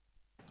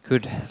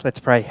Good. Let's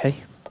pray, hey?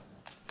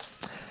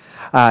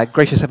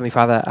 Gracious Heavenly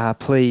Father,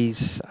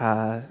 please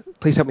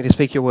help me to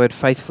speak your word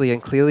faithfully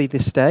and clearly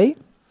this day.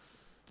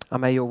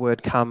 May your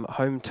word come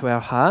home to our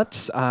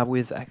hearts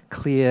with a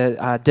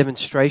clear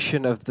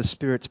demonstration of the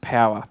Spirit's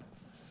power.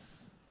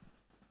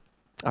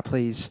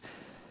 Please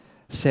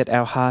set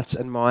our hearts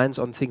and minds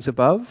on things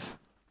above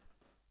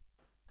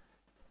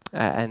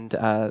and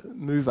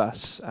move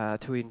us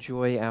to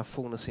enjoy our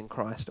fullness in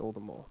Christ all the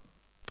more.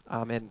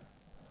 Amen.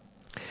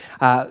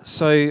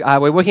 So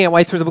we're working our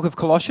way through the book of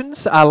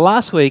Colossians.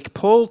 Last week,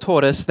 Paul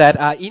taught us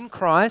that in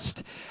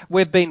Christ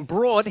we've been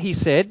brought, he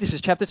said, this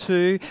is chapter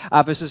 2,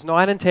 verses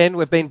 9 and 10,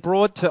 we've been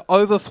brought to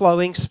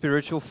overflowing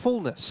spiritual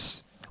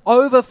fullness.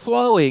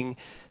 Overflowing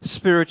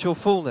spiritual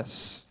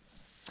fullness.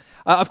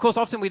 Of course,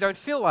 often we don't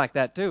feel like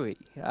that, do we?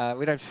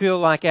 We don't feel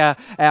like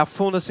our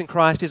fullness in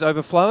Christ is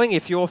overflowing.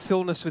 If your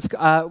fullness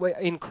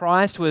in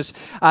Christ was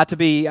to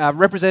be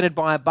represented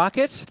by a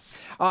bucket,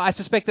 I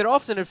suspect that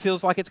often it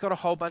feels like it's got a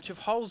whole bunch of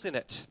holes in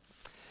it,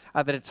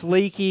 that it's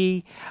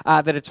leaky,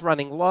 that it's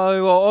running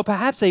low, or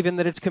perhaps even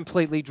that it's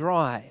completely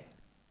dry.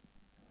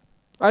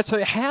 Right,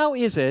 so how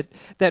is it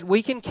that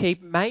we can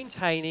keep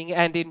maintaining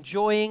and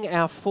enjoying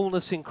our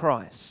fullness in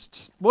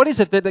Christ? What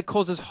is it that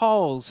causes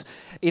holes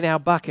in our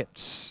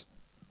buckets?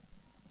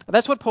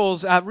 That's what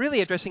Paul's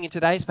really addressing in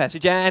today's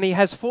passage, and he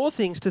has four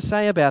things to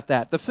say about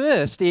that. The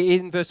first,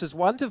 in verses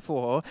 1 to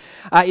 4,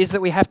 is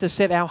that we have to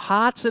set our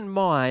hearts and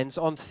minds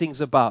on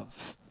things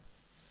above.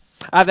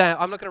 Now,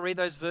 I'm not going to read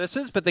those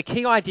verses, but the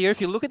key idea,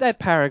 if you look at that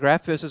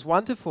paragraph, verses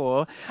 1 to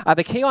 4,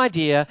 the key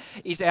idea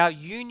is our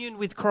union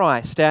with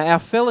Christ, our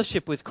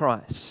fellowship with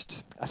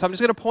Christ. So I'm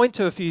just going to point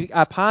to a few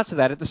parts of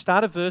that. At the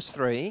start of verse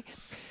 3,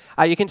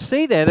 you can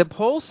see there that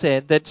Paul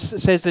says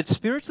that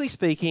spiritually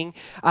speaking,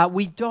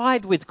 we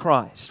died with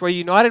Christ. We're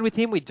united with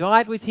him. We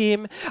died with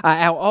him.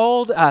 Our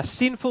old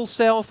sinful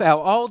self,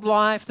 our old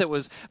life that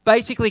was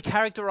basically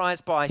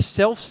characterized by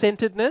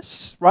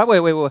self-centeredness, right,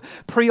 where we were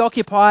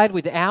preoccupied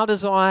with our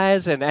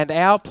desires and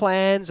our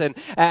plans and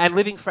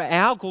living for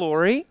our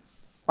glory.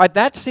 Right,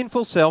 that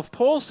sinful self,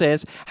 Paul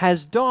says,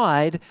 has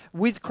died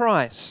with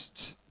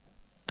Christ.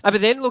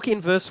 But then look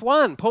in verse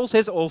 1. Paul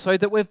says also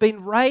that we've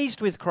been raised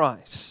with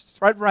Christ.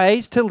 Right,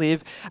 raised to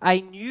live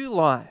a new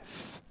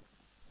life.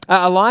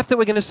 A life that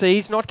we're going to see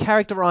is not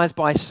characterized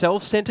by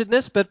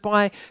self-centeredness, but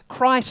by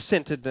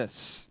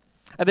Christ-centeredness.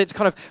 And it's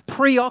kind of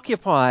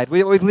preoccupied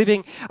with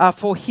living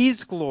for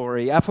his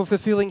glory, for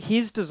fulfilling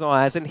his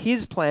desires and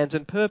his plans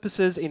and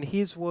purposes in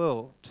his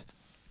world.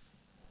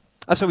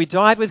 So we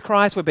died with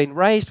Christ, we've been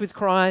raised with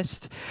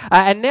Christ,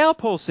 and now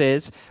Paul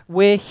says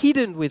we're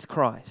hidden with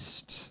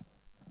Christ.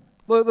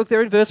 Look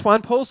there in verse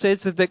 1, Paul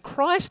says that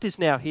Christ is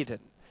now hidden.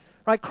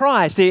 Right,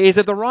 Christ is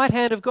at the right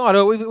hand of God.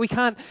 We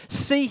can't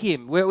see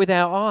him with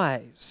our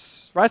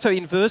eyes. Right, so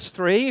in verse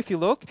 3, if you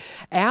look,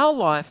 our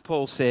life,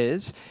 Paul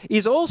says,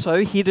 is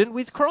also hidden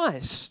with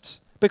Christ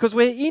because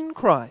we're in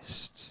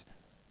Christ.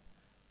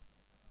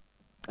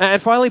 And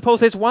finally, Paul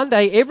says, one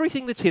day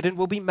everything that's hidden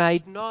will be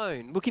made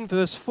known. Look in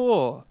verse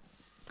 4.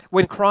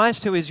 When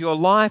Christ, who is your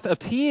life,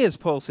 appears,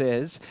 Paul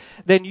says,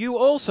 then you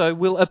also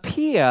will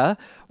appear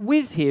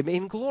with him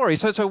in glory.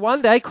 So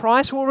one day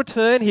Christ will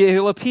return,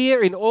 he'll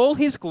appear in all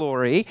his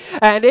glory,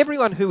 and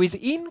everyone who is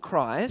in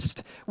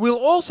Christ will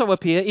also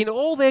appear in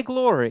all their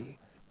glory.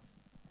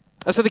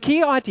 So the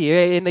key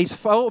idea in these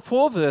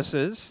four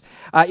verses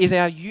is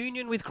our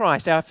union with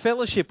Christ, our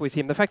fellowship with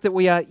him, the fact that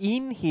we are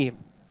in him.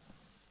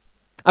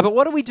 But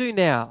what do we do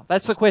now?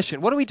 That's the question.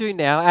 What do we do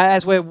now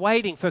as we're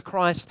waiting for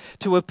Christ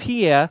to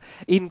appear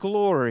in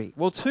glory?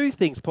 Well, two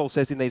things Paul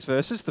says in these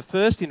verses. The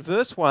first, in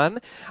verse 1,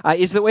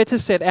 is that we're to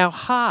set our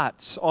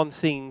hearts on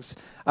things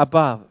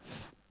above.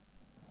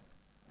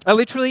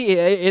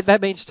 Literally,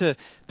 that means to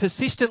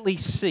persistently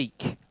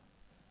seek,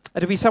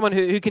 to be someone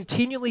who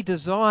continually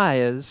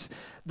desires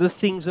the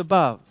things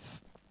above,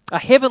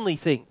 heavenly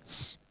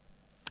things,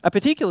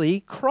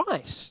 particularly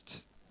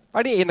Christ.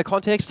 Right, in the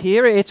context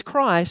here, it's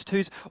Christ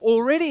who's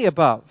already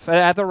above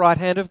at the right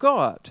hand of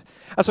God.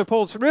 So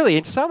Paul's really,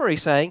 in summary,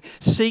 saying,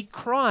 seek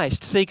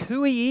Christ, seek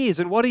who he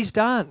is and what he's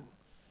done.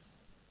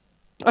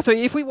 So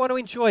if we want to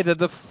enjoy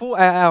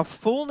our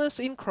fullness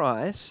in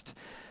Christ,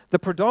 the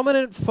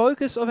predominant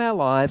focus of our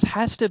lives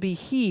has to be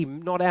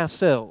him, not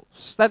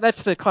ourselves.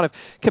 That's the kind of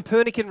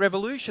Copernican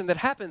revolution that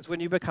happens when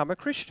you become a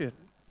Christian.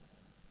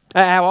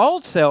 Our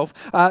old self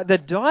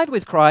that died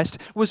with Christ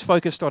was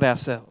focused on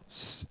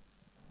ourselves,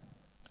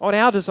 on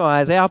our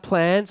desires, our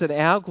plans, and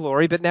our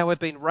glory, but now we've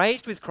been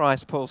raised with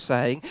Christ, Paul's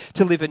saying,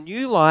 to live a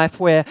new life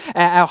where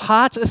our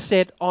hearts are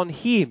set on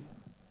him,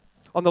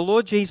 on the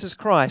Lord Jesus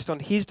Christ, on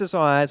his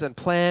desires and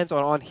plans,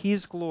 on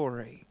his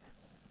glory.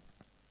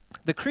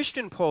 The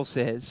Christian, Paul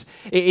says,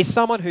 is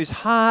someone whose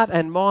heart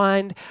and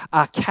mind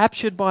are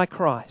captured by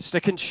Christ, are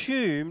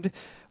consumed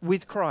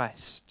with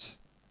Christ.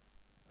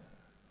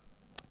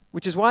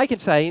 Which is why he can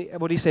say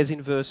what he says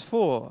in verse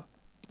 4.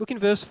 Look in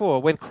verse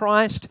 4, when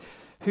Christ,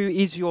 who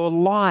is your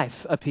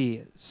life,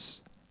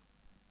 appears.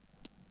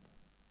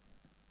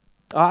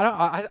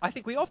 I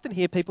think we often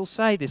hear people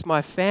say this.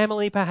 My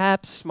family,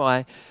 perhaps,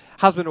 my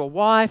husband or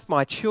wife,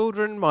 my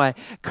children, my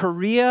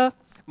career,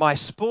 my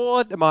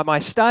sport, my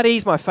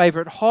studies, my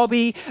favourite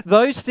hobby,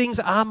 those things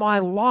are my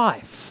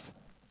life.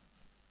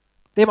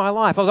 They're my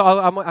life.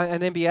 I'm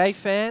an NBA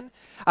fan.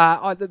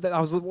 I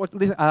was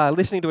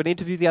listening to an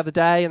interview the other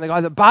day, and the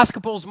guy said,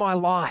 basketball's my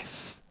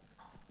life.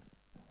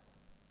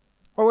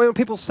 Or when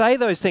people say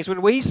those things,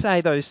 when we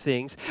say those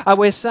things,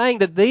 we're saying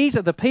that these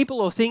are the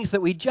people or things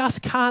that we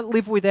just can't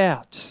live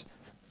without.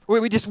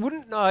 We just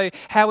wouldn't know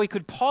how we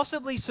could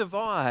possibly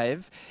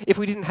survive if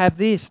we didn't have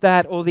this,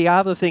 that, or the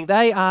other thing.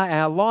 They are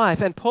our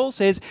life. And Paul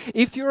says,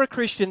 if you're a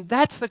Christian,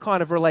 that's the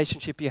kind of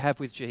relationship you have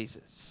with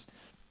Jesus.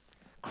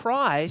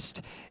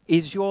 Christ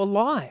is your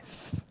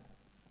life.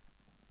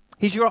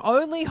 He's your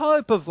only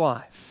hope of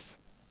life,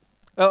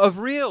 of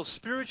real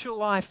spiritual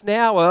life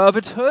now, of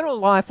eternal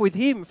life with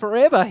Him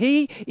forever.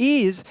 He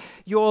is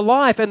your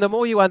life. And the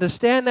more you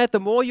understand that, the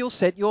more you'll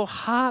set your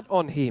heart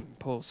on Him,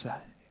 Paul says.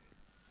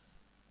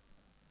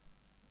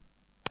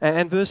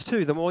 And verse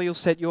 2, the more you'll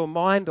set your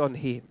mind on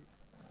Him.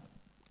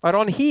 But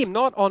on Him,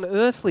 not on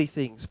earthly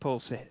things, Paul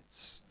says.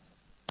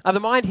 The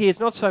mind here is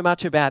not so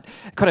much about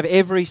kind of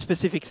every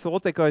specific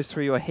thought that goes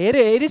through your head.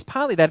 It is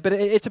partly that, but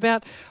it's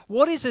about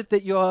what is it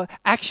that you're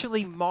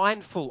actually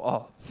mindful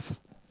of?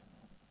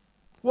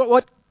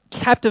 What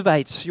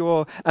captivates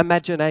your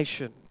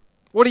imagination?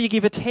 What do you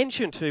give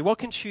attention to? What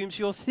consumes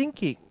your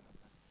thinking?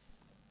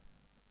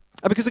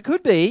 Because it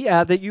could be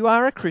that you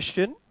are a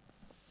Christian,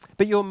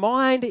 but your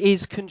mind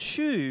is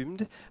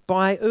consumed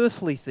by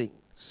earthly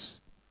things.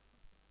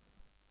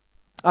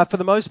 For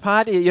the most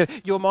part,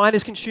 your mind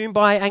is consumed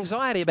by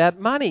anxiety about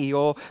money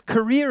or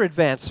career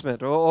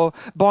advancement or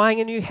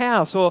buying a new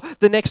house or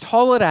the next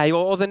holiday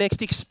or the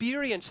next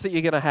experience that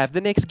you're going to have,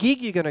 the next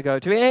gig you're going to go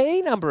to,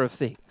 any number of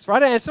things,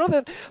 right? And it's not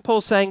that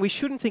Paul's saying we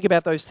shouldn't think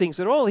about those things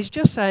at all. He's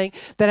just saying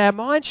that our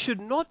minds should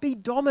not be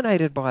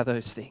dominated by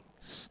those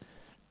things.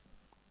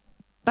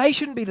 They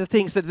shouldn't be the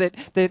things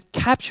that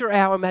capture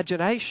our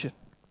imagination.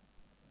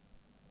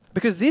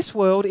 Because this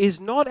world is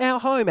not our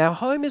home. Our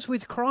home is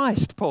with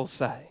Christ, Paul's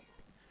saying.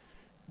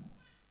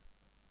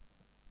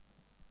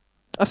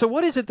 So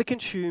what is it that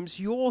consumes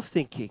your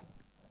thinking?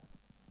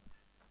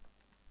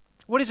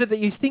 What is it that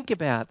you think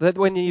about that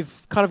when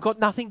you've kind of got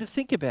nothing to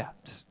think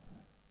about?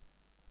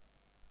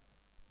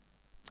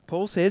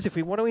 Paul says if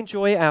we want to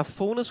enjoy our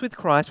fullness with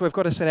Christ, we've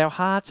got to set our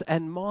hearts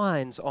and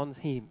minds on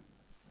Him.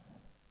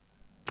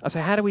 So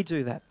how do we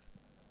do that?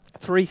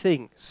 3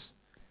 things.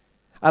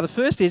 The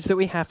first is that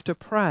we have to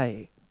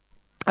pray.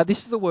 This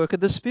is the work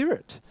of the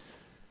Spirit.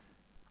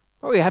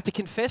 We have to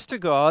confess to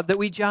God that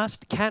we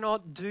just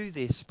cannot do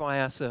this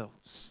by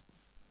ourselves.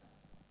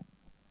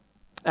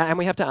 And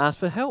we have to ask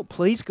for help.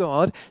 Please,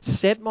 God,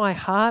 set my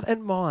heart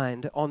and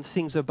mind on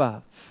things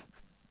above.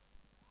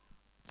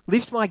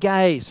 Lift my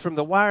gaze from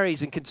the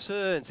worries and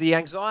concerns, the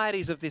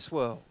anxieties of this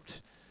world,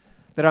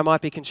 that I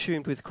might be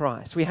consumed with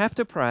Christ. We have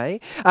to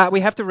pray. We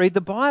have to read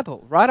the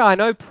Bible, right? I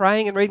know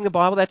praying and reading the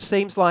Bible, that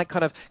seems like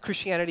kind of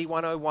Christianity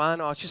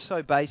 101. Oh, it's just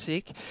so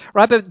basic,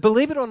 right? But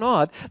believe it or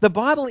not, the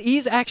Bible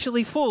is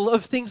actually full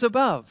of things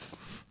above.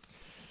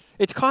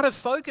 It's kind of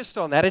focused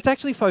on that. It's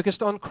actually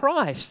focused on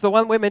Christ, the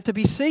one we're meant to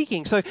be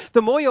seeking. So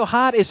the more your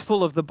heart is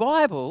full of the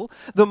Bible,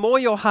 the more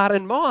your heart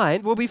and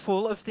mind will be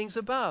full of things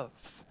above.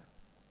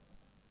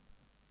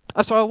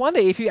 So I wonder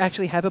if you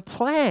actually have a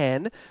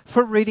plan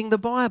for reading the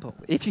Bible.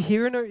 If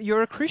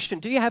you're a Christian,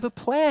 do you have a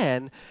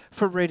plan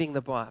for reading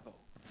the Bible?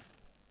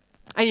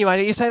 And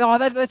you say, oh,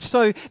 that's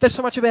so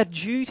much about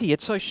duty.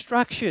 It's so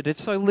structured.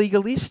 It's so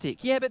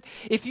legalistic. Yeah, but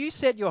if you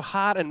set your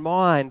heart and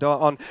mind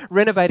on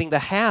renovating the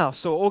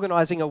house or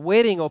organising a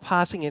wedding or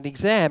passing an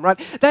exam, right,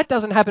 that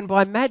doesn't happen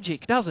by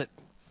magic, does it?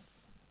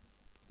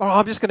 Oh,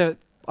 I'm just going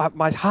to,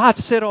 my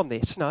heart's set on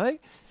this. No.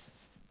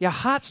 Your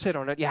heart's set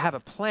on it, you have a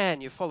plan,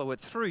 you follow it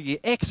through, you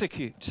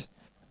execute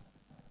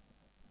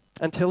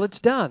until it's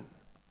done.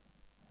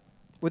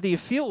 Whether you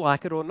feel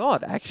like it or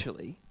not,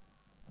 actually,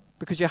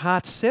 because your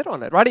heart's set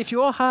on it, right? If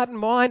your heart and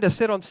mind are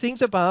set on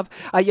things above,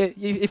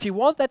 if you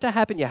want that to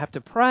happen, you have to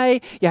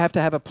pray, you have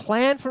to have a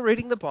plan for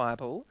reading the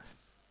Bible,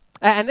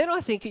 and then I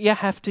think you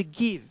have to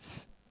give.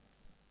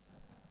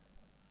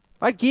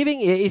 Right? Giving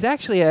is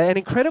actually an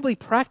incredibly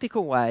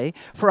practical way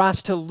for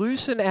us to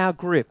loosen our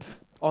grip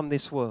on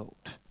this world.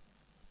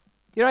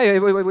 You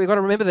know, we've got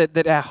to remember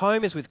that our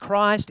home is with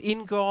Christ,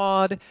 in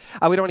God. We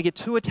don't want to get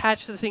too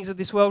attached to the things of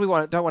this world. We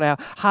don't want our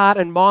heart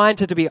and mind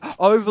to be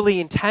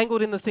overly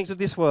entangled in the things of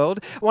this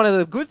world. One of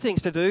the good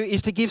things to do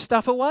is to give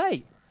stuff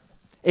away.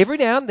 Every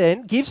now and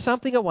then, give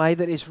something away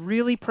that is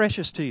really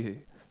precious to you.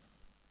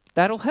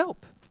 That'll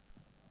help.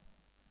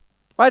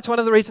 Right? It's one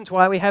of the reasons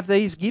why we have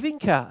these giving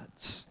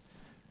cards.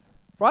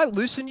 Right?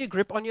 Loosen your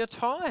grip on your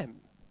time.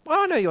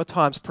 Well, I know your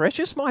time's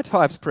precious. My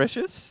time's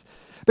precious.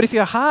 But if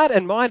your heart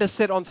and mind are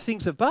set on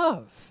things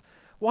above,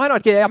 why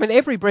not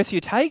every breath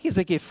you take is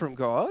a gift from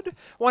God.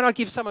 Why not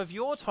give some of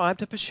your time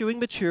to pursuing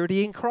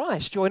maturity in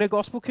Christ? Join a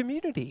gospel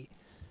community.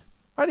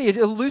 Right?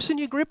 You loosen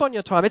your grip on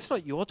your time. It's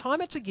not your time,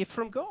 it's a gift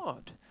from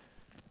God.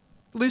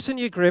 Loosen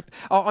your grip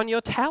on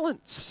your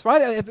talents,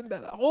 right?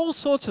 All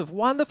sorts of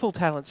wonderful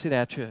talents in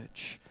our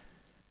church,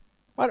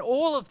 right?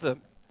 All of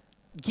them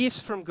gifts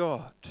from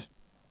God.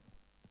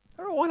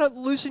 Why not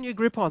loosen your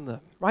grip on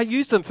them, right?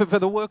 Use them for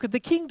the work of the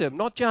kingdom,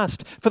 not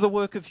just for the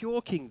work of your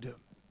kingdom.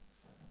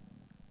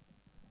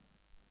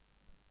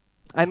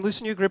 And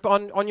loosen your grip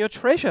on your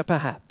treasure,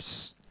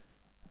 perhaps.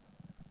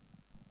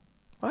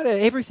 Right?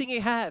 Everything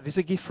you have is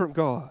a gift from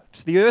God.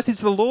 The earth is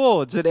the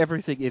Lord's and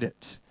everything in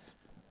it.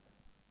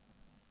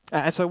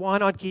 And so why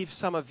not give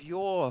some of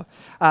your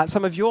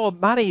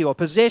money, your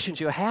possessions,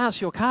 your house,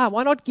 your car,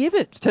 why not give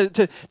it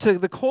to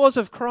the cause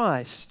of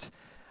Christ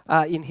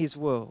in his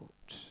world?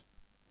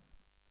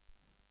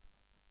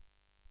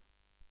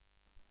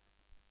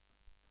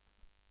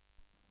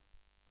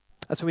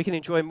 So we can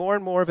enjoy more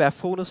and more of our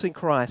fullness in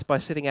Christ by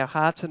setting our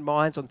hearts and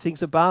minds on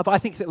things above. I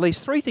think at least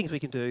three things we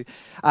can do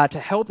to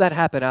help that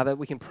happen are that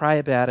we can pray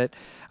about it,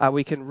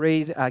 we can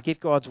read, get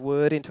God's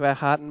word into our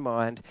heart and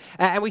mind,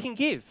 and we can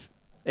give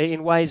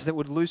in ways that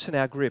would loosen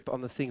our grip on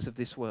the things of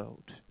this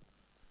world.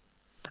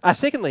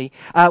 Secondly,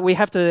 we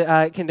have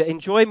to can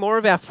enjoy more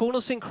of our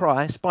fullness in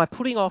Christ by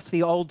putting off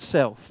the old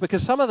self,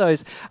 because some of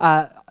those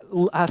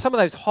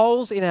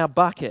holes in our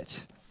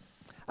bucket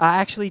are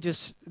actually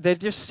they're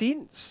just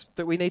sins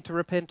that we need to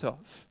repent of.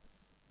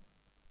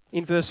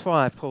 In verse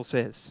 5, Paul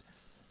says,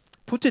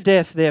 "Put to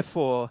death,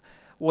 therefore,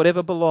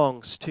 whatever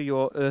belongs to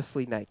your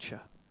earthly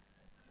nature."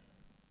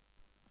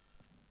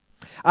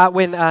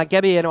 When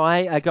Gabby and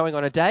I are going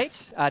on a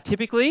date,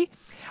 typically,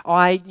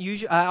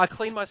 I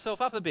clean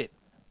myself up a bit.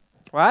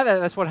 Right,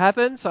 that's what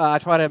happens. I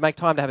try to make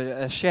time to have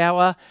a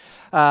shower.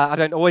 I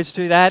don't always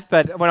do that,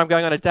 but when I'm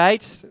going on a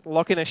date,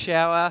 lock in a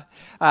shower,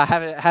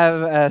 have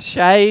a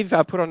shave,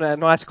 put on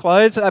nice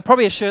clothes,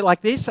 probably a shirt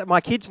like this.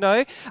 My kids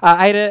know.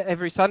 Ada,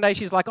 every Sunday,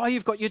 she's like, "Oh,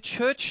 you've got your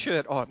church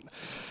shirt on."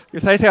 You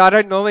say, I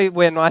don't normally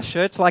wear nice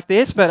shirts like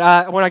this,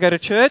 but when I go to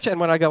church and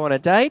when I go on a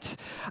date,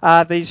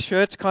 these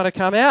shirts kind of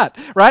come out,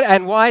 right?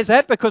 And why is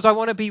that? Because I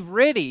want to be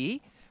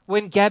ready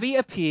when Gabby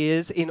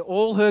appears in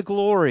all her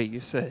glory, you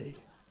see.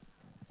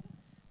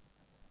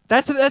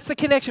 That's the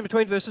connection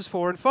between verses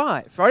 4 and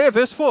 5. Right?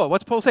 Verse 4,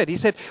 what's Paul said? He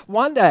said,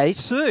 one day,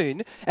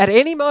 soon, at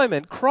any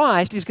moment,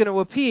 Christ is going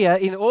to appear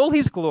in all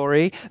his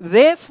glory.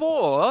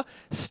 Therefore,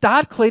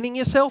 start cleaning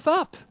yourself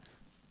up.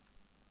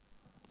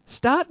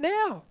 Start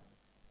now.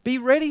 Be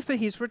ready for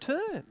his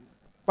return.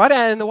 Right?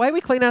 And the way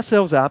we clean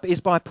ourselves up is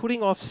by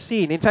putting off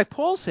sin. In fact,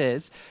 Paul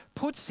says,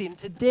 put sin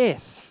to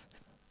death.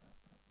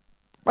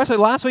 Right, so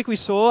last week we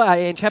saw,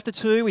 in chapter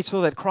 2, we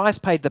saw that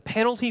Christ paid the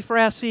penalty for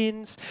our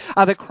sins,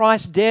 that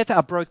Christ's death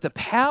broke the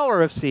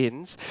power of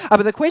sins.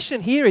 But the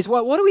question here is,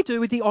 what do we do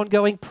with the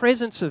ongoing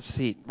presence of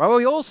sin? Well,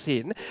 we all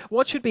sin.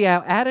 What should be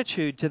our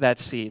attitude to that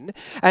sin?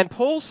 And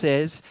Paul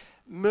says,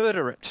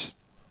 murder it.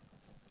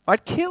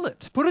 Right, kill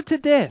it. Put it to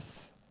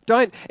death.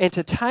 Don't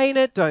entertain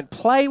it. Don't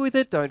play with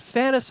it. Don't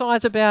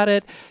fantasize about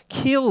it.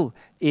 Kill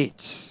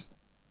it.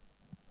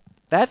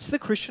 That's the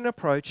Christian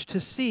approach to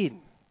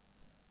sin.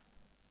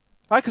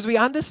 Right, because we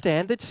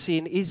understand that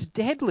sin is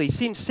deadly.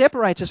 Sin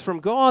separates us from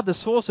God, the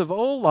source of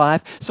all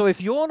life. So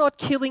if you're not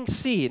killing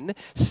sin,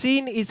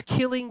 sin is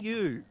killing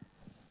you.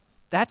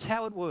 That's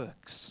how it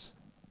works.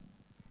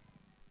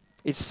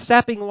 It's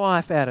sapping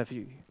life out of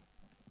you.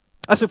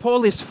 So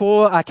Paul lists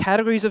 4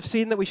 categories of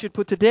sin that we should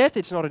put to death.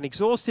 It's not an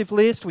exhaustive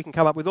list. We can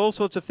come up with all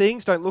sorts of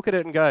things. Don't look at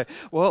it and go,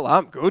 well,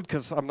 I'm good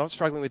because I'm not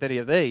struggling with any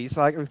of these.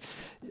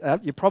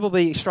 You're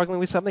probably struggling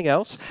with something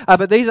else.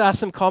 But these are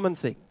some common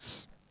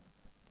things.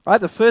 Right,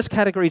 the first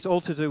category is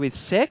all to do with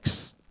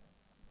sex.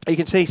 You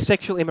can see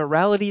sexual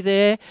immorality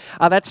there.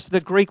 That's the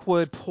Greek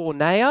word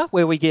porneia,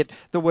 where we get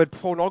the word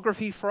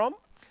pornography from.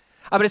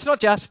 But it's not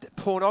just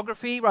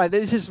pornography, right?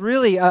 This is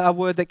really a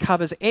word that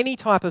covers any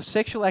type of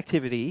sexual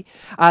activity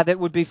that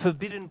would be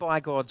forbidden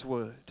by God's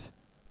word.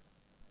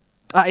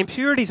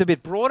 Impurity is a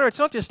bit broader. It's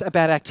not just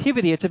about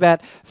activity. It's about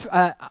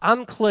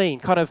unclean,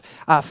 kind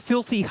of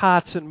filthy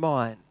hearts and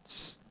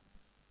minds.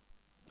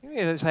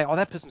 You say, oh,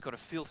 that person's got a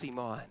filthy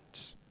mind.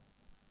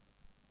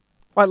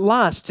 Right,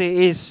 lust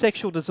is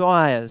sexual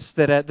desires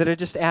that are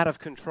just out of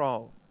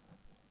control.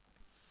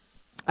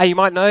 You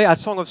might know a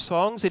Song of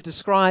Songs. It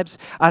describes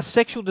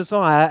sexual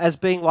desire as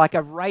being like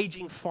a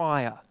raging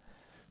fire.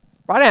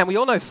 Right, and we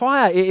all know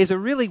fire is a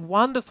really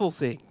wonderful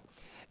thing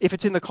if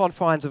it's in the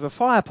confines of a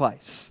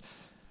fireplace.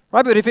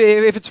 Right, but if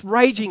it's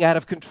raging out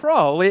of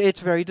control, it's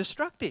very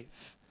destructive.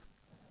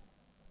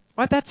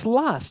 Right, that's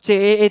lust.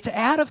 It's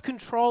out of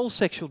control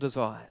sexual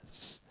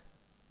desires.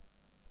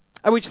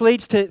 Which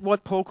leads to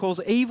what Paul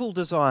calls evil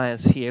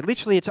desires here.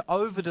 Literally, it's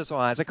over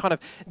desires, a kind of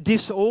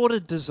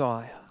disordered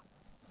desire.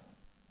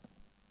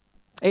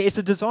 It's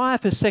a desire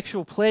for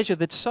sexual pleasure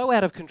that's so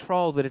out of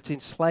control that it's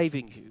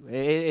enslaving you.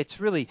 It's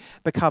really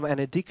become an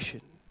addiction.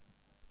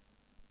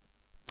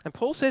 And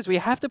Paul says we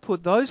have to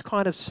put those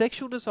kind of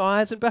sexual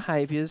desires and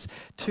behaviours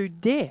to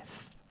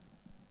death.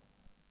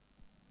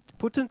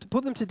 Put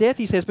them to death,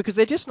 he says, because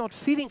they're just not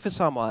fitting for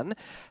someone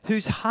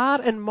whose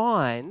heart and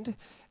mind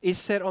is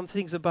set on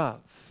things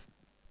above.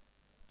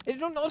 It's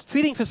not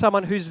fitting for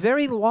someone whose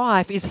very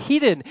life is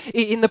hidden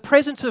in the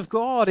presence of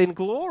God in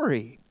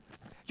glory.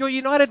 You're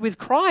united with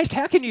Christ.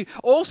 How can you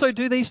also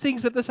do these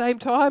things at the same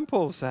time,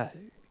 Paul says?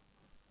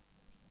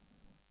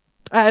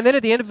 And then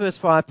at the end of verse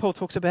 5, Paul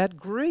talks about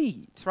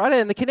greed, right?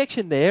 And the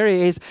connection there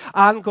is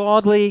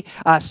ungodly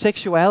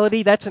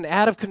sexuality. That's an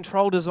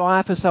out-of-control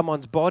desire for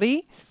someone's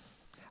body.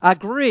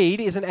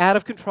 Greed is an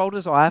out-of-control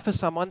desire for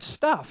someone's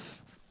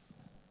stuff.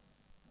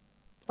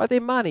 Right? Their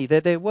money,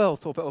 their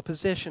wealth or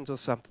possessions or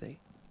something.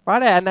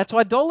 Right? And that's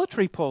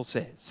idolatry, Paul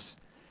says.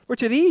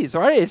 Which it is,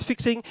 right? It's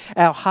fixing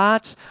our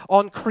hearts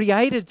on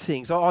created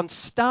things, on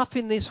stuff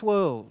in this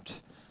world,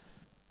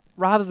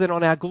 rather than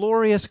on our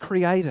glorious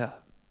Creator.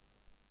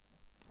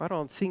 Right,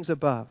 on things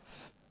above.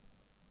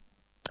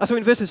 So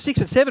in verses 6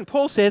 and 7,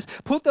 Paul says,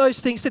 put those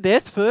things to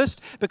death first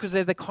because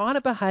they're the kind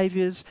of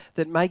behaviours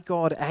that make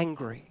God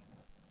angry.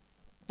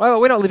 Well,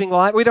 we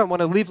don't want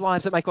to live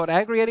lives that make God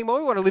angry anymore.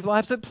 We want to live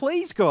lives that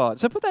please God.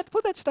 So put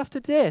that stuff to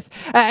death.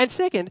 And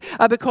second,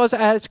 because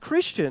as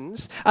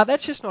Christians,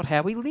 that's just not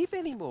how we live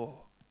anymore.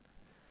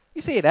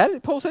 You see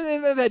that? Paul says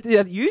that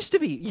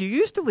you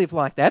used to live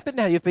like that, but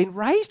now you've been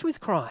raised with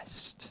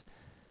Christ.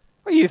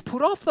 Well, you've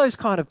put off those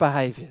kind of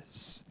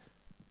behaviours.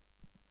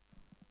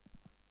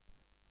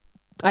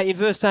 In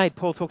verse 8,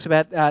 Paul talks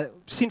about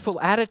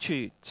sinful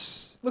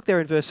attitudes. Look there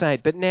in verse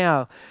 8. But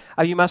now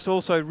you must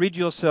also rid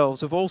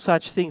yourselves of all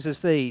such things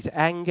as these: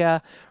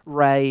 anger,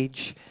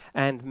 rage,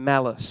 and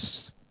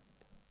malice.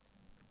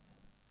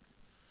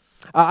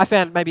 I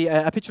found maybe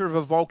a picture of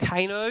a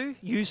volcano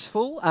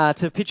useful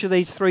to picture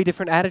these three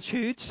different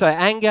attitudes. So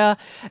anger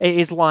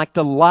is like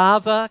the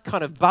lava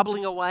kind of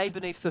bubbling away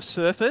beneath the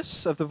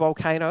surface of the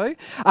volcano.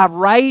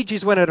 Rage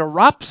is when it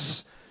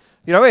erupts.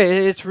 You know,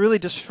 it's really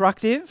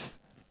destructive.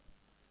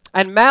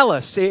 And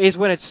malice is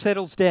when it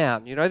settles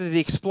down. You know, the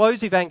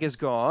explosive anger's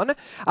gone,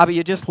 but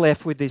you're just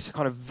left with this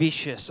kind of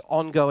vicious,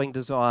 ongoing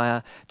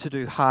desire to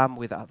do harm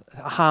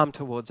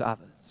towards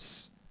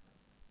others.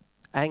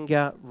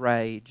 Anger,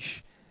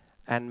 rage,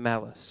 and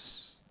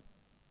malice.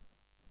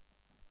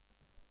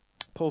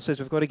 Paul says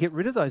we've got to get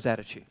rid of those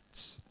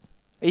attitudes.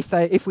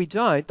 If we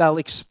don't, they'll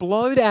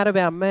explode out of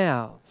our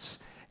mouths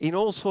in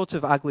all sorts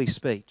of ugly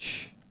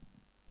speech.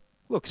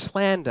 Look,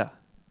 slander.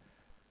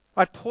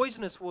 Right,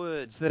 poisonous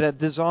words that are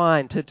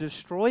designed to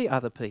destroy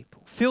other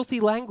people. Filthy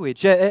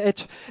language, an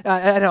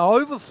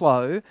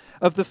overflow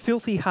of the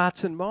filthy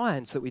hearts and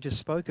minds that we just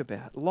spoke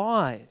about.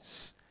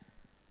 Lies.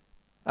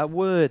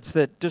 Words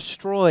that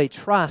destroy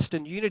trust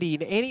and unity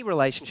in any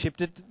relationship,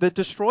 that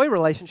destroy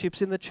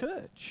relationships in the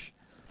church,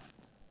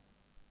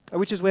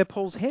 which is where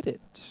Paul's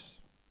headed.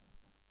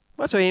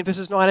 So in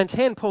verses 9 and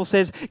 10, Paul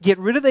says, get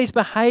rid of these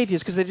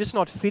behaviours because they're just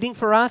not fitting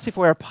for us if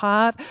we're a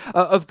part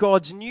of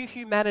God's new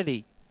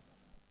humanity.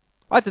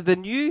 Right, the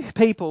new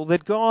people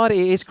that God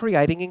is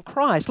creating in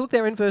Christ. Look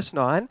there in verse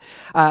 9,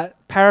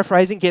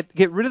 paraphrasing,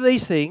 get rid of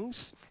these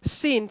things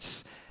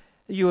since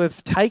you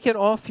have taken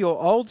off your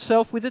old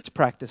self with its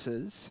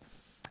practices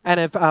and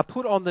have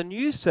put on the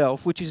new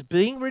self, which is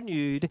being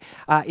renewed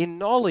in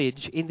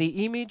knowledge in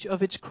the image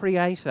of its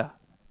Creator.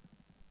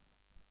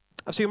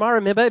 So you might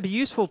remember, it'd be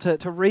useful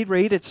to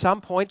reread at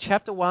some point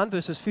chapter 1,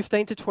 verses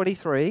 15 to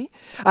 23.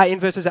 In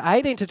verses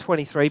 18 to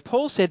 23,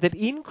 Paul said that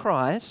in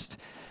Christ,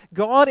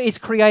 God is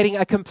creating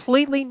a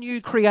completely new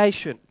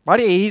creation.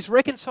 Right? He's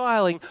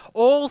reconciling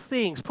all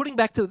things, putting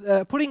back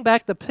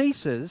the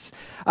pieces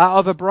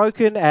of a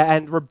broken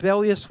and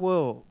rebellious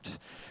world.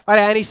 Right?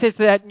 And he says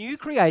that new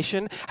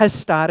creation has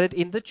started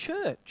in the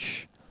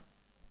church.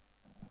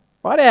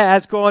 Right?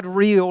 As God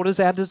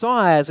reorders our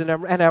desires and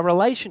our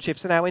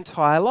relationships and our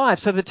entire life,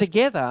 so that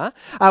together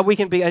we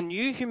can be a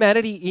new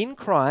humanity in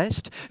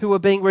Christ who are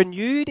being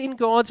renewed in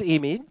God's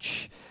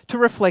image to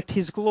reflect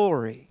His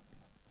glory.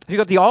 You've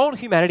got the old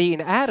humanity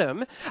in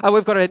Adam.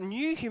 We've got a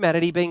new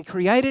humanity being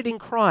created in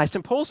Christ.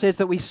 And Paul says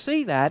that we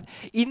see that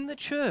in the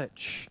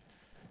church.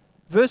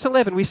 Verse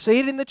 11, we see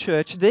it in the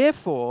church.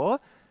 Therefore,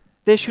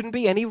 there shouldn't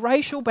be any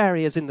racial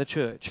barriers in the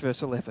church.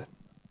 Verse 11.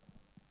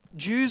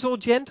 Jews or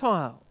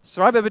Gentiles,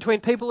 right? But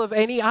between people of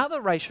any other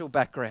racial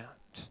background.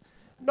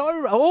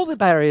 No, all the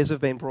barriers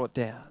have been brought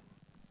down.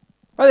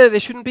 There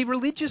shouldn't be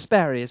religious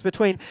barriers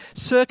between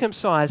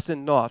circumcised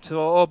and not,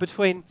 or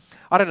between,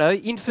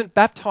 infant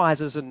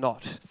baptizers and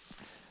not,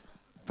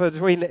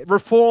 between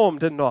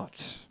reformed and not.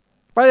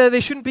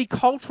 There shouldn't be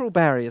cultural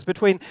barriers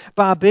between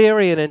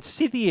barbarian and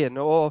Scythian,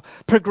 or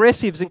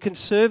progressives and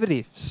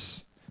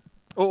conservatives,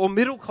 or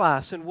middle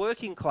class and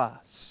working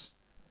class.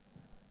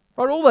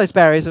 All those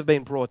barriers have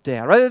been brought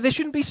down. There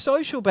shouldn't be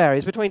social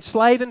barriers between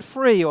slave and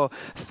free, or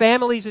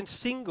families and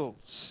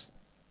singles,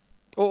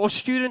 or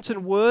students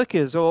and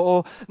workers,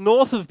 or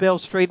north of Bell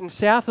Street and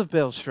south of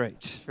Bell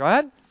Street,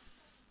 right?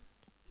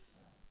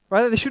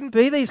 There shouldn't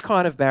be these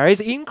kind of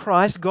barriers. In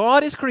Christ,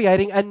 God is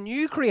creating a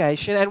new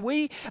creation, and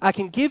we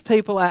can give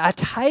people a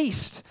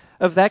taste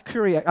of that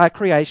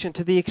creation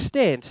to the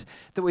extent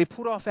that we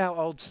put off our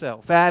old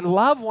self and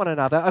love one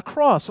another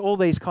across all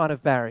these kind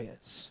of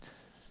barriers.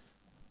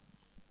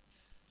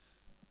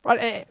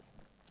 Right?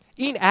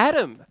 In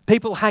Adam,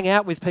 people hang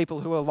out with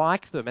people who are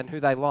like them and who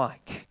they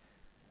like.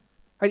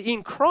 Right?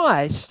 In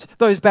Christ,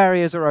 those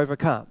barriers are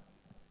overcome.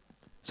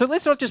 So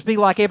let's not just be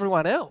like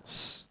everyone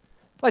else.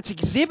 Let's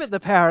exhibit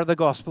the power of the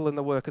gospel and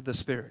the work of the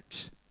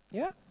Spirit.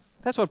 Yeah?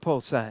 That's what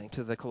Paul's saying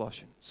to the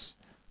Colossians.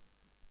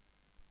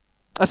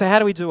 So how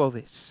do we do all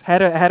this? How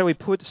do we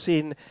put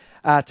sin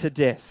to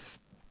death?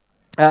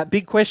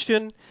 Big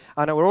question.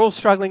 I know we're all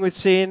struggling with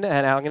sin,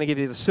 and I'm going to give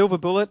you the silver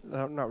bullet.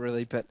 No, not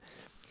really, but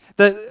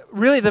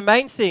the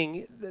main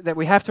thing that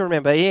we have to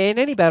remember in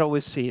any battle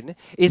with sin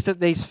is that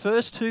these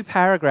first two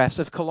paragraphs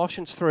of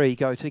Colossians 3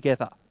 go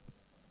together.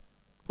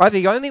 Right?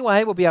 The only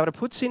way we'll be able to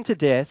put sin to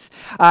death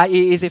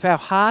is if our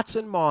hearts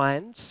and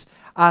minds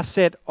are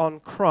set on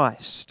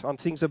Christ, on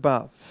things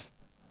above.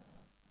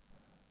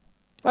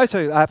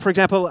 So, for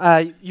example,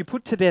 you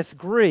put to death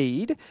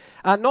greed,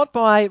 not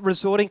by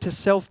resorting to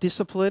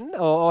self-discipline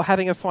or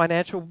having a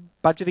financial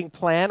budgeting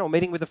plan or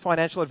meeting with a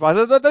financial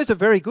advisor. Those are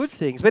very good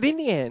things. But in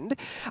the end,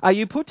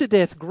 you put to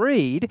death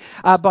greed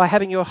by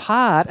having your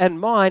heart and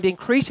mind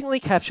increasingly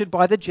captured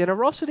by the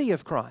generosity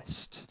of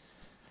Christ.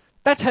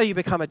 That's how you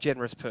become a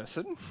generous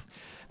person,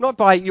 not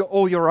by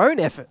all your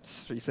own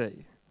efforts, you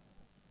see.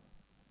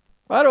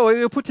 Right? Or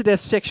you'll put to death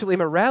sexual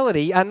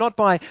immorality, and not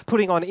by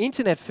putting on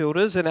internet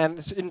filters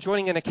and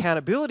joining an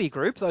accountability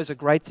group. Those are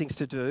great things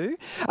to do.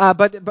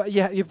 But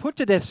you put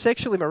to death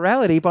sexual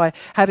immorality by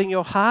having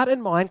your heart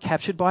and mind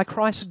captured by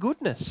Christ's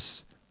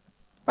goodness.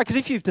 Because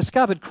if you've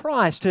discovered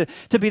Christ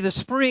to be the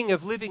spring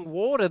of living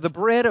water, the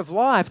bread of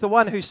life, the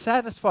one who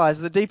satisfies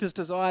the deepest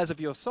desires of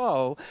your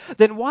soul,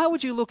 then why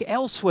would you look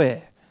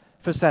elsewhere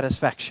for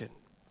satisfaction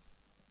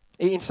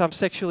in some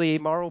sexually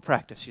immoral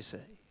practice, you see?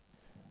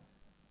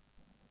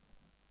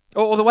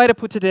 Or the way to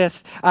put to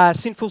death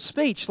sinful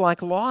speech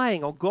like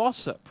lying or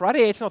gossip, right?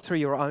 It's not through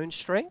your own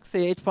strength.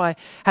 It's by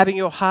having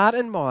your heart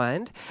and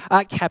mind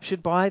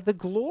captured by the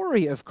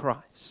glory of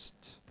Christ.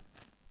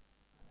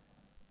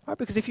 Right?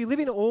 Because if you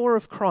live in awe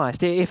of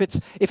Christ, if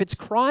it's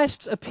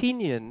Christ's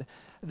opinion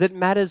that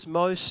matters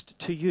most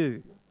to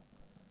you,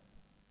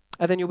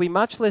 then you'll be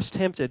much less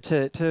tempted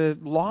to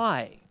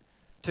lie,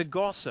 to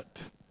gossip,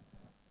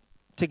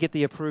 to get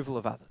the approval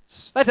of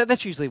others.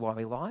 That's usually why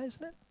we lie,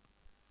 isn't it?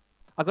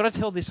 I've got to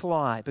tell this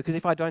lie because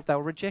if I don't,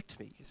 they'll reject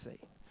me, you see.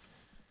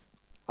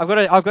 I've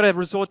got to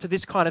resort to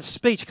this kind of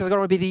speech because I've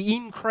got to be the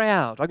in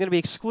crowd. I'm going to be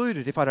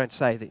excluded if I don't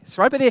say this,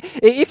 right? But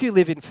if you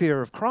live in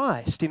fear of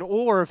Christ, in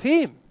awe of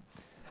Him,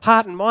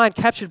 heart and mind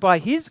captured by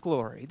His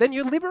glory, then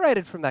you're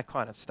liberated from that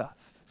kind of stuff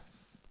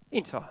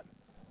in time.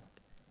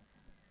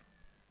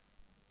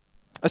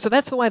 So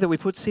that's the way that we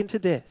put sin to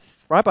death,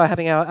 right? By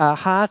having our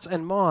hearts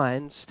and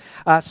minds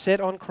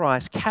set on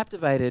Christ,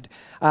 captivated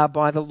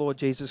by the Lord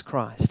Jesus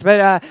Christ.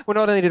 But we're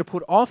not only to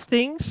put off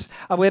things,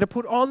 we're to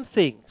put on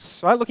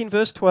things, right? Look in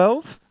verse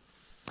 12.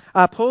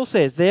 Paul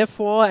says,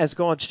 therefore, as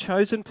God's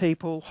chosen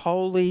people,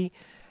 holy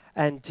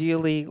and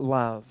dearly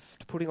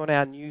loved, putting on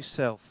our new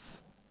self.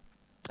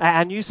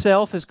 Our new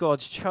self as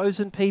God's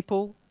chosen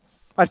people.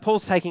 Right?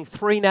 Paul's taking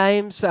three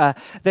names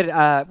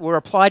that were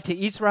applied to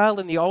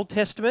Israel in the Old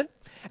Testament,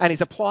 and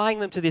he's applying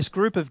them to this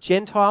group of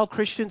Gentile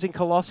Christians in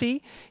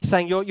Colossae. He's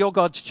saying, you're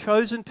God's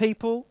chosen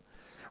people.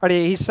 Right?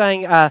 He's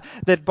saying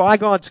that by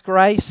God's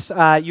grace,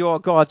 you're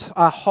God's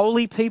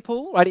holy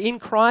people. Right? In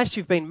Christ,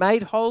 you've been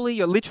made holy.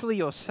 You're literally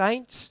your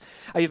saints.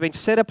 You've been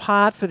set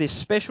apart for this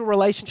special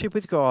relationship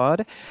with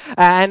God.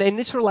 And in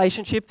this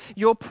relationship,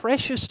 you're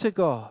precious to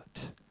God.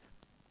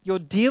 You're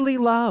dearly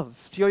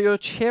loved. You're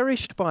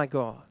cherished by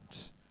God.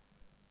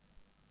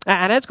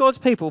 And as God's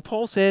people,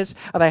 Paul says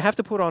they have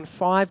to put on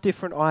 5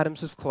 different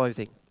items of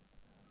clothing.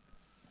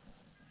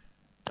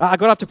 I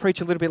got up to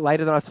preach a little bit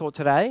later than I thought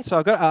today,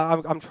 so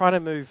I'm trying to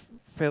move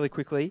fairly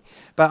quickly.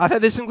 But I think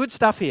there's some good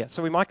stuff here,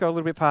 so we might go a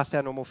little bit past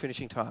our normal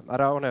finishing time. I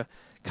don't want to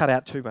cut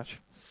out too much.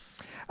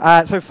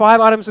 So 5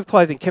 items of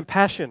clothing.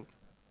 Compassion.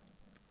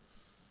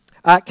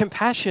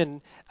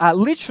 Compassion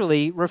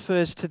literally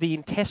refers to the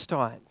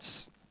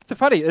intestines.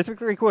 It's a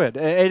Greek word.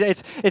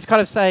 It's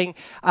kind of saying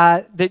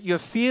that you're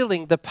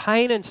feeling the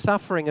pain and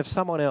suffering of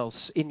someone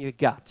else in your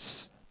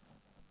guts.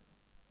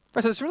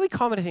 So it's really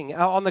commenting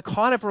on the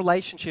kind of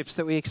relationships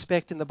that we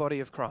expect in the body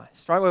of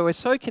Christ, right? Where we're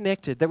so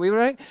connected that we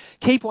don't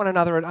keep one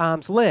another at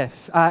arm's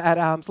length,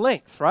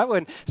 right?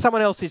 When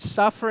someone else is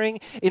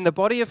suffering in the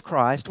body of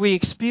Christ, we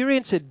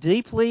experience it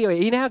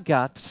deeply in our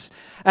guts,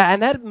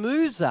 and that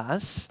moves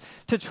us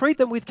to treat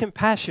them with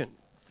compassion,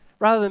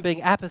 rather than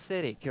being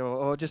apathetic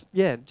or just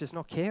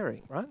not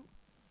caring, right?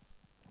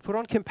 Put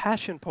on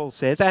compassion, Paul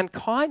says, and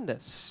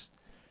kindness.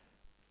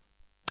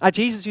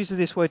 Jesus uses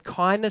this word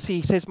kindness.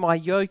 He says, my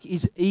yoke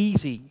is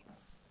easy.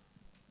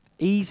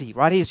 Easy,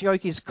 right? His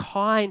yoke is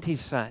kind,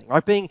 he's saying.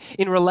 Right? Being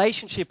in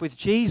relationship with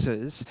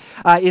Jesus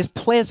is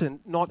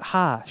pleasant, not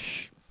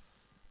harsh.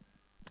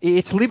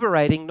 It's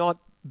liberating, not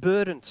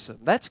burdensome.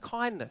 That's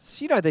kindness.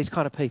 You know these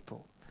kind of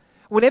people.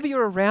 Whenever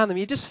you're around them,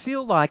 you just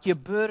feel like your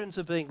burdens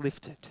are being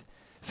lifted.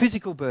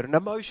 Physical burden,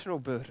 emotional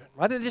burden,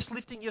 right? They're just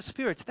lifting your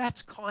spirits.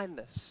 That's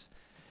kindness.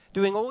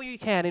 Doing all you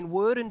can in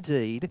word and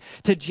deed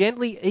to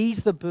gently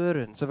ease the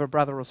burdens of a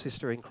brother or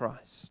sister in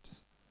Christ.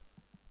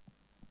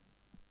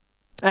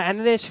 And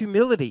then there's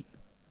humility.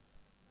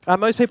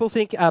 Most people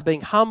think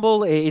being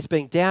humble is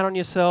being down on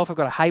yourself. I've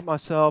got to hate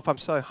myself. I'm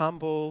so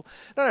humble.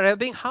 No.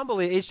 Being humble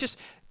is just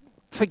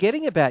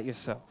forgetting about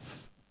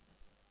yourself.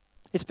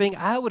 It's being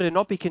able to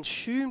not be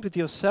consumed with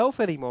yourself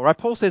anymore. Right?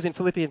 Paul says in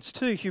Philippians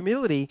 2,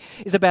 humility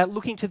is about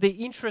looking to the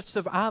interests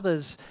of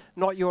others,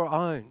 not your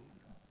own.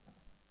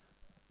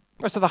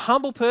 So the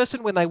humble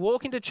person, when they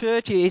walk into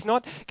church, is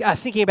not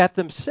thinking about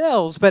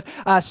themselves but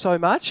so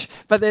much,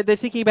 but they're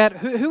thinking about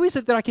who is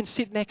it that I can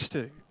sit next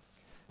to?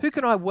 Who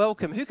can I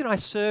welcome? Who can I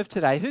serve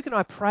today? Who can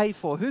I pray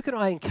for? Who can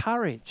I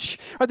encourage?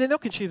 Right? They're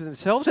not consumed with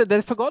themselves.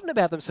 They've forgotten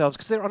about themselves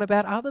because they're on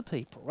about other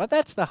people. Right?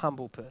 That's the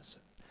humble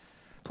person.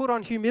 Put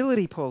on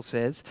humility, Paul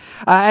says,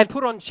 and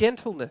put on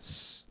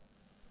gentleness.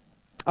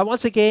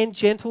 Once again,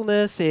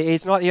 gentleness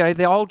is not,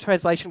 the old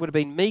translation would have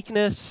been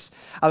meekness.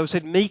 Others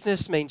said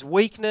meekness means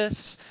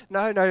weakness.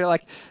 No,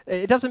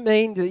 it doesn't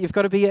mean that you've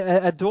got to be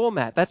a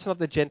doormat. That's not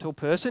the gentle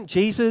person.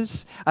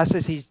 Jesus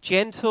says he's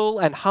gentle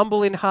and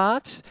humble in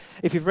heart.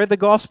 If you've read the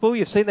gospel,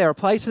 you've seen there are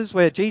places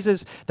where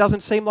Jesus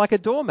doesn't seem like a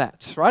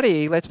doormat, right?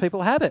 He lets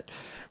people have it,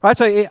 right?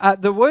 So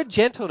the word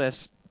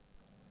gentleness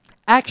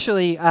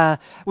actually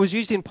was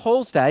used in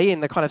Paul's day in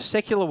the kind of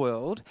secular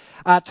world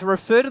to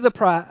refer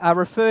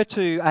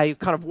to a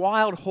kind of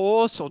wild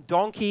horse or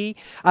donkey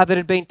that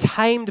had been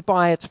tamed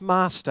by its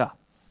master.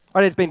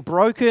 Right, it's been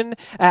broken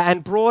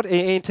and brought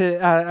into,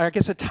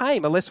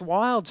 a less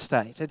wild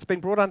state. It's been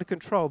brought under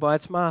control by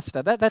its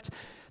master.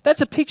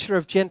 That's a picture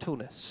of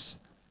gentleness.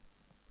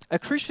 A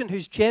Christian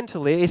who's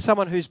gentle is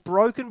someone who's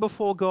broken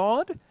before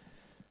God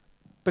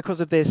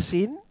because of their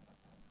sin.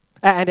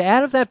 And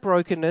out of that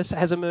brokenness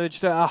has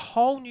emerged a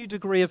whole new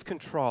degree of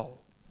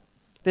control.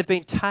 They've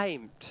been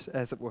tamed,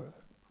 as it were.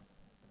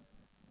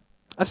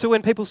 And so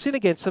when people sin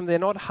against them, they're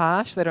not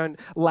harsh, they don't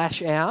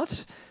lash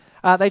out,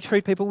 they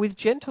treat people with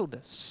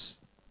gentleness.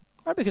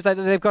 Right? Because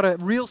they've got a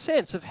real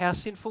sense of how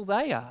sinful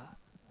they are.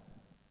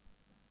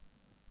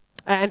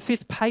 And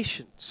fifth,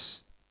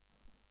 patience.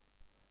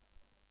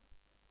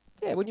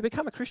 Yeah, when you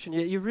become a Christian,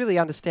 you really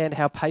understand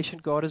how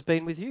patient God has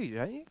been with you,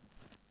 don't you?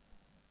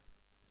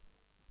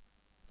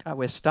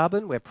 We're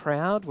stubborn, we're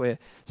proud, we're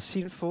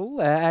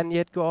sinful, and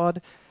yet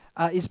God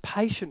is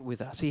patient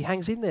with us. He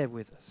hangs in there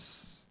with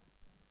us.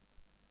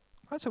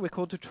 Right, so we're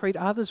called to treat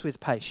others with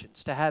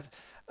patience, to have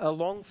a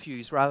long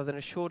fuse rather than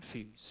a short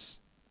fuse.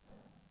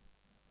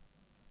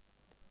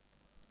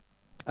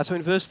 So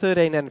in verses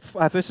 13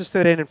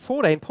 and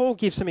 14, Paul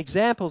gives some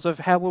examples of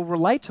how we'll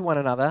relate to one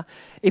another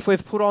if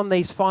we've put on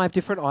these 5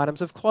 different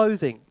items of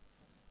clothing.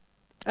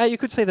 You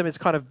could see them as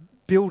kind of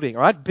building,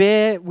 right?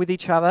 Bear with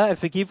each other and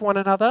forgive one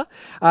another.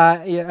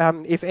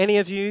 If any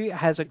of you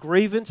has a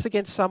grievance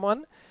against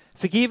someone,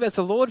 forgive as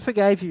the Lord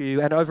forgave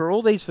you, and over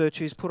all these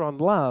virtues put on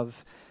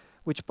love,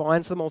 which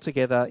binds them all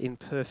together in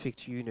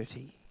perfect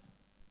unity.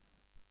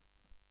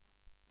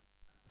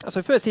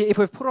 So first, if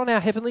we've put on our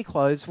heavenly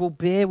clothes, we'll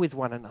bear with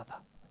one another.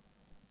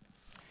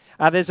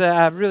 There's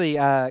a really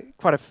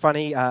quite a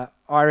funny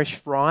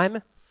Irish rhyme.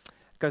 It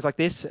goes like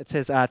this. It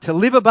says, to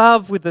live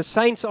above with the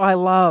saints I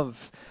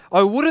love.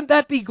 Oh, wouldn't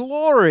that be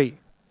glory?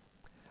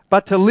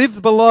 But to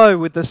live below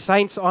with the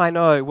saints I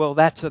know, well,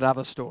 that's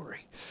another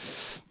story.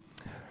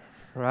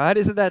 Right?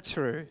 Isn't that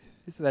true?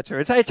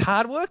 It's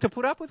hard work to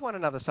put up with one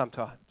another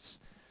sometimes.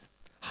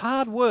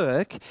 Hard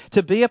work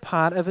to be a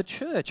part of a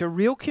church, a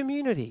real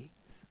community.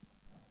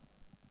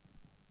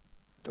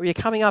 Where you're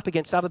coming up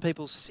against other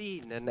people's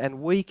sin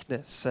and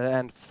weakness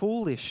and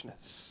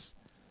foolishness.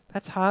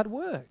 That's hard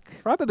work,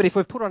 right? But if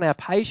we've put on our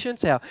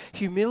patience, our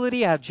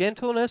humility, our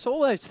gentleness,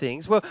 all those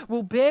things,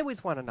 we'll bear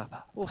with one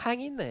another. We'll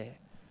hang in there.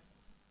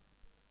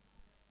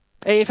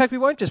 In fact, we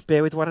won't just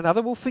bear with one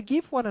another, we'll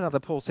forgive one another,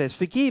 Paul says.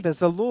 Forgive as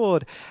the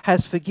Lord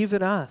has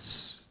forgiven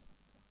us.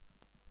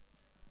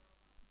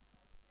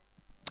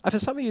 For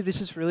some of you,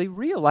 this is really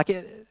real.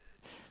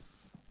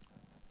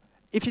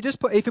 If you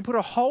put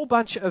a whole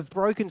bunch of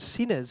broken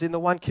sinners in the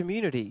one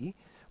community,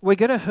 we're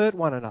going to hurt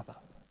one another.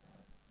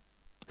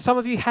 Some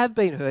of you have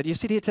been hurt. You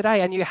sit here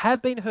today and you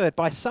have been hurt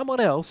by someone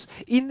else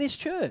in this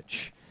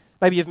church.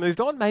 Maybe you've moved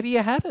on, maybe you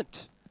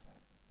haven't.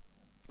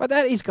 But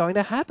that is going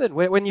to happen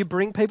when you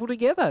bring people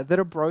together that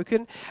are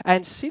broken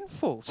and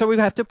sinful. So we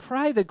have to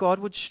pray that God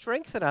would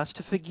strengthen us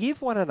to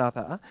forgive one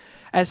another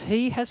as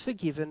He has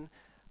forgiven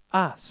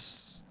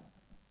us.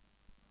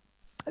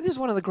 And this is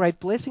one of the great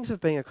blessings of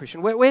being a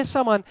Christian, where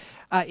someone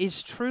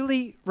is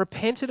truly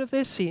repentant of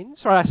their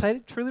sins. Right, I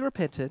say truly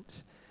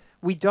repentant.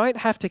 We don't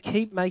have to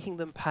keep making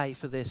them pay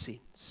for their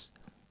sins.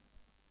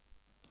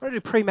 I do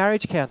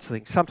pre-marriage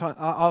counselling. Sometimes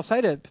I'll say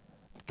to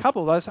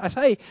couples, I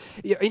say,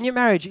 in your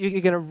marriage,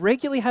 you're going to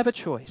regularly have a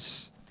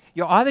choice.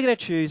 You're either going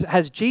to choose,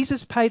 has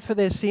Jesus paid for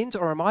their sins,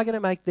 or am I going to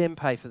make them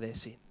pay for their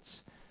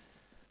sins?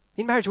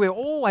 In marriage, we're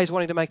always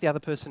wanting to make the other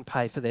person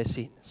pay for their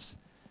sins.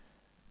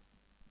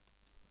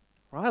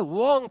 Right?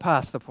 Long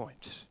past the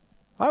point.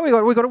 Right?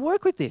 We've got to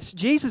work with this.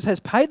 Jesus has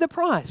paid the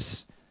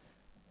price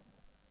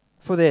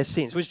for their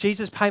sins. Was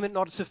Jesus' payment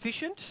not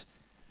sufficient?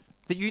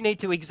 That you need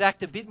to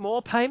exact a bit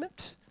more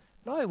payment?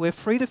 No, we're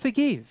free to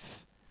forgive.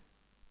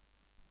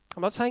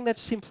 I'm not saying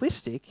that's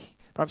simplistic,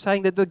 but I'm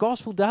saying that the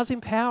gospel does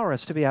empower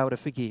us to be able to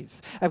forgive.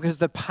 And because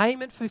the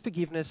payment for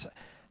forgiveness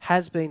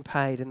has been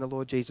paid in the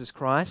Lord Jesus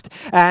Christ.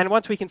 And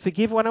once we can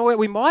forgive one another,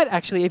 we might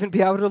actually even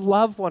be able to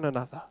love one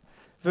another.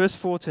 Verse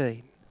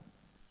 14.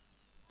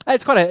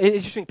 It's quite an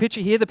interesting picture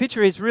here. The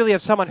picture is really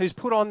of someone who's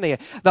put on the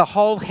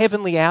whole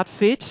heavenly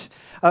outfit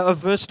of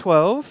verse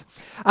 12.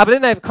 But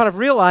then they've kind of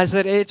realized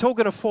that it's all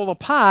going to fall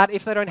apart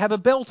if they don't have a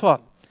belt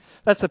on.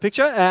 That's the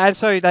picture. And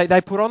so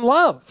they put on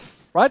love,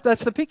 right?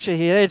 That's the picture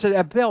here. It's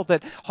a belt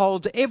that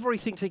holds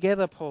everything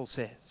together, Paul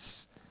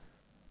says.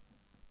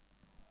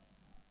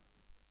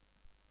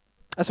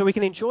 And so we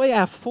can enjoy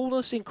our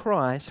fullness in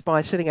Christ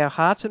by setting our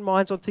hearts and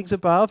minds on things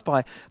above,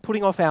 by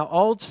putting off our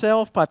old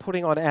self, by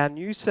putting on our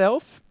new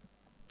self.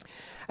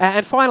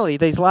 And finally,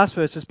 these last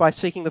verses, by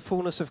seeking the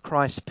fullness of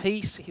Christ's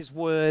peace, his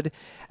word,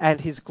 and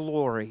his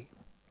glory.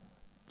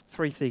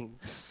 Three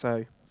things.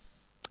 So,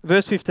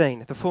 verse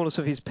 15, the fullness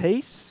of his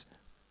peace.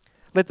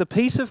 Let the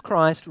peace of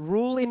Christ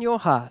rule in your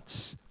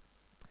hearts,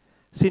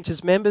 since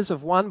as members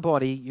of one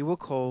body you were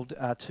called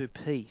to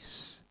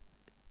peace.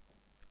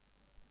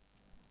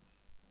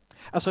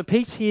 So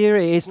peace here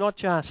is not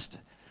just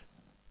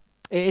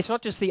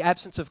the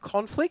absence of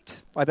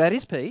conflict, like that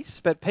is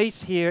peace, but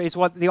peace here is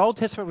what the Old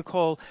Testament would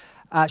call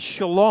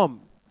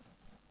shalom.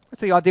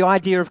 It's the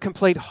idea of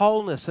complete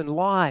wholeness and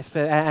life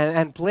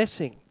and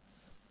blessing.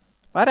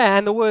 Right?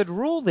 And the word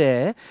rule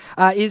there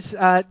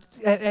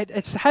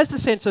it has the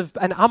sense of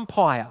an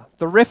umpire,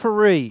 the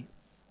referee,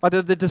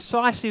 the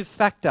decisive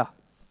factor.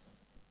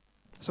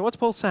 So what's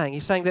Paul saying?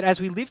 He's saying that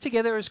as we live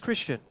together as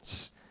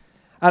Christians,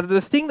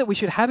 the thing that we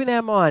should have in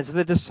our minds,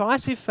 the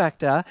decisive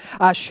factor,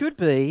 should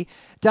be,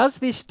 does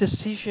this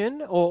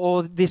decision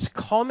or this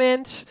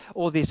comment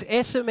or this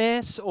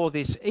SMS or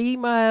this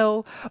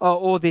email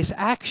or this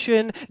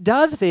action,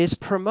 does this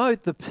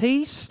promote the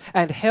peace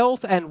and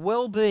health and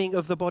well-being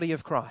of the body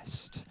of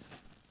Christ?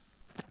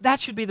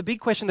 That should be the big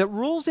question that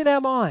rules in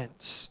our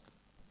minds.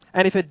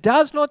 And if it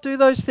does not do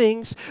those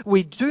things,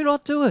 we do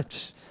not do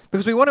it,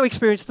 because we want to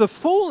experience the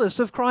fullness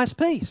of Christ's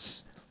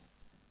peace.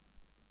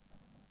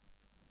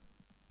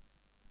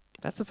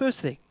 That's the first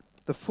thing,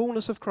 the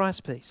fullness of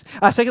Christ's peace.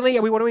 Secondly,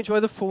 we want to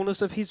enjoy the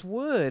fullness of his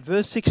word.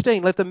 Verse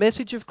 16, let the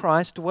message of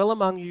Christ dwell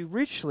among you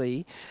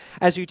richly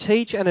as you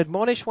teach and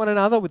admonish one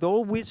another with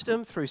all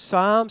wisdom through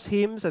psalms,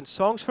 hymns, and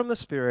songs from the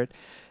Spirit,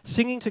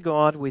 singing to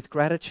God with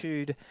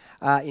gratitude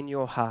in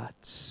your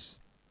hearts.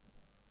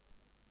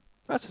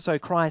 So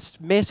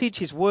Christ's message,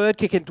 his word,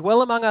 can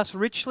dwell among us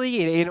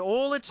richly in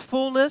all its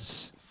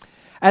fullness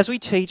as we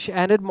teach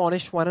and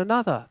admonish one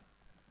another.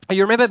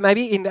 You remember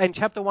maybe in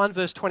chapter 1,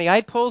 verse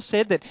 28, Paul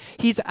said that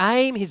his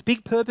aim, his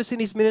big purpose in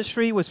his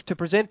ministry was to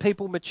present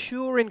people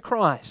mature in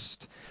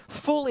Christ,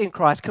 full in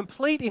Christ,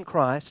 complete in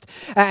Christ.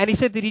 And he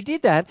said that he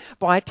did that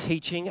by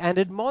teaching and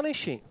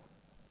admonishing.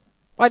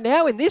 Right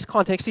now, in this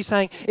context, he's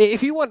saying,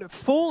 if you want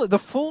the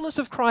fullness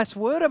of Christ's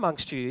word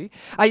amongst you,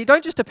 you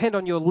don't just depend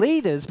on your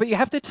leaders, but you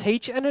have to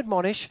teach and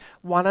admonish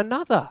one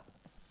another.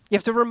 You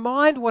have to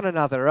remind one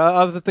another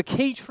of the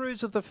key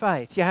truths of the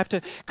faith. You have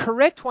to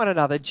correct one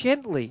another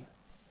gently.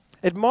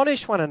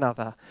 Admonish one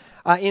another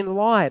in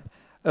light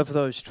of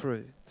those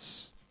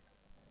truths.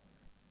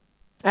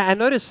 And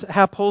notice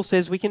how Paul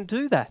says we can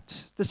do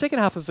that. The second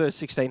half of verse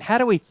 16. How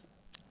do we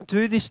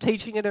do this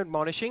teaching and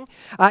admonishing?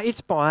 It's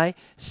by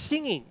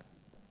singing.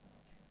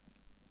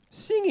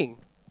 Singing.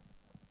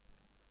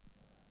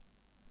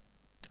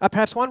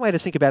 Perhaps one way to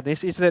think about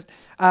this is that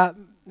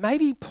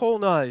maybe Paul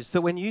knows that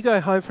when you go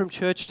home from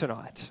church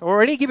tonight,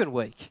 or any given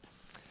week,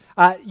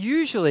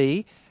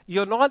 usually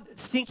you're not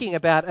thinking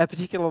about a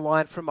particular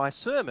line from my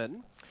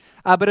sermon,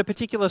 but a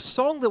particular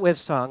song that we've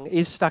sung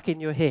is stuck in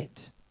your head.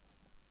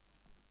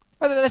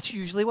 That's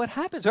usually what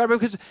happens, right?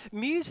 Because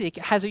music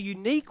has a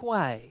unique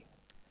way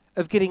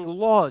of getting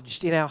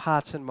lodged in our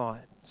hearts and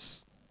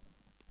minds.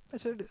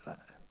 That's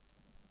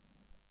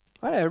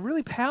a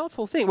really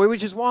powerful thing,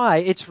 which is why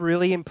it's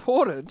really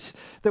important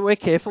that we're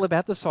careful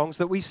about the songs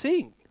that we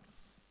sing.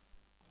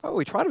 Well,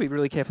 we try to be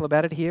really careful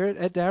about it here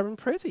at Darren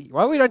Prezi.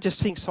 Well, we don't just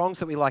sing songs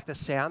that we like the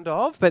sound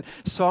of, but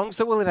songs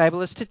that will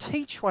enable us to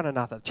teach one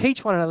another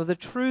the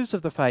truths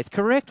of the faith,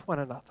 correct one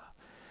another,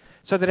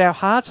 so that our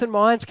hearts and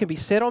minds can be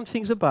set on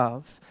things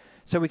above,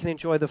 so we can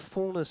enjoy the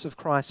fullness of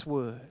Christ's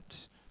word.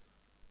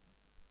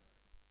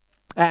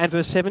 And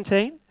verse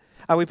 17,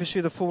 we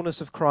pursue the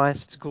fullness of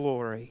Christ's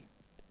glory.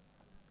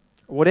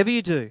 Whatever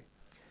you do,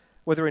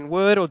 whether in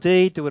word or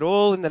deed, do it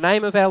all in the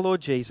name of our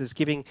Lord Jesus,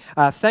 giving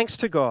thanks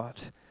to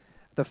God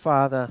the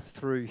Father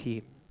through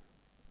him.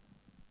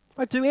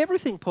 Do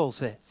everything, Paul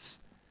says.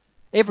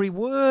 Every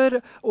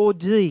word or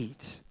deed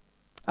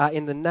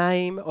in the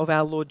name of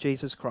our Lord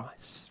Jesus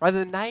Christ. Right?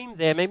 The name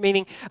there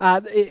meaning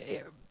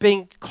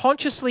being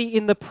consciously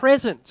in the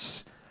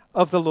presence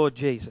of the Lord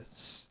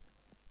Jesus.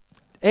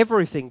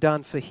 Everything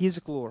done for his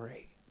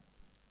glory.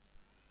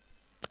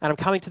 And I'm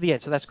coming to the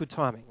end, so that's good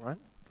timing, right?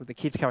 With the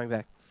kids coming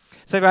back.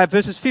 So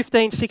verses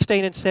 15,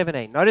 16, and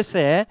 17. Notice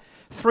there,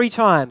 3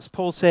 times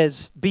Paul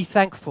says, be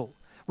thankful,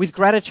 with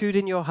gratitude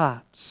in your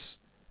hearts.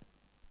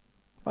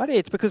 Right?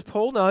 It's because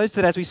Paul knows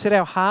that as we set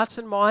our hearts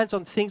and minds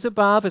on things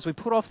above, as we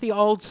put off the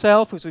old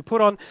self, as we put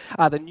on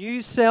the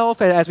new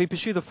self, as we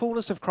pursue the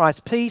fullness of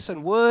Christ's peace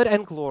and word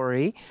and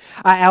glory,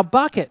 our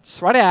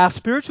buckets, right, our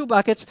spiritual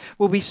buckets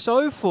will be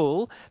so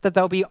full that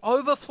they'll be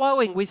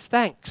overflowing with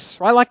thanks,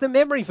 right? Like the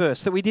memory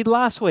verse that we did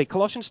last week,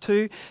 Colossians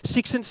 2,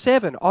 6 and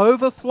 7,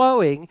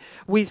 overflowing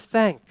with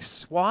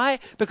thanks. Why?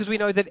 Because we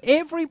know that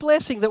every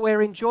blessing that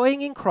we're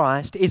enjoying in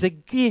Christ is a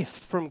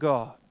gift from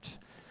God,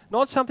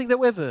 not something that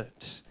we've earned.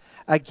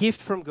 A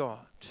gift from God,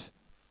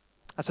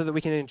 so that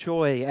we can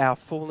enjoy our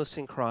fullness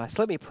in Christ.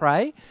 Let me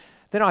pray.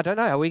 Then I don't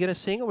know, are we going to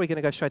sing or are we going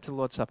to go straight to the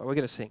Lord's Supper? We're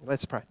going to sing.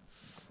 Let's pray.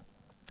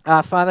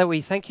 Father,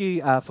 we thank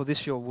you for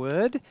this, your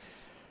word.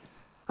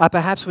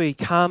 Perhaps we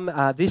come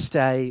this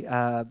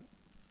day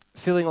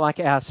feeling like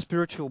our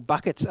spiritual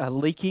buckets are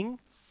leaking,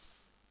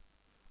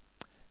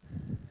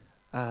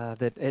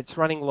 that it's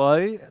running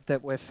low,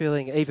 that we're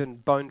feeling even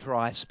bone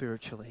dry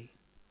spiritually.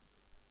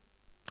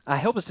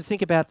 Help us to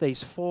think about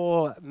these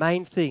four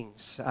main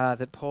things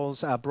that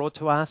Paul's brought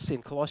to us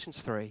in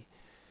Colossians 3.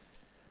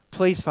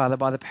 Please, Father,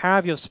 by the power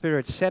of your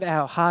Spirit, set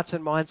our hearts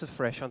and minds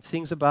afresh on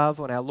things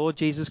above, on our Lord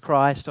Jesus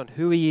Christ, on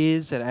who he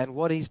is and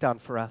what he's done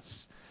for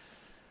us.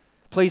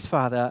 Please,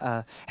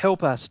 Father,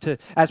 help us to,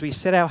 as we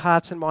set our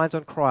hearts and minds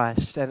on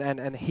Christ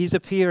and his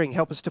appearing,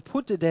 help us to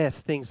put to death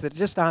things that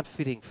just aren't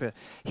fitting for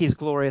his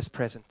glorious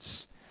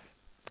presence.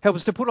 Help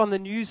us to put on the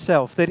new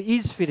self that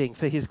is fitting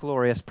for his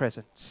glorious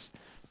presence.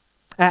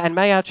 And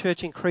may our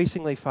church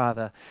increasingly,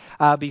 Father,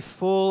 be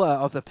full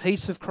of the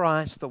peace of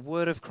Christ, the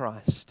word of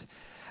Christ,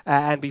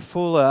 and be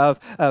full of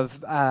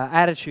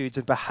attitudes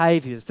and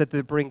behaviours that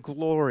bring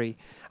glory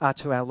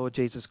to our Lord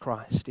Jesus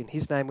Christ. In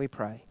his name we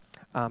pray.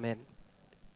 Amen.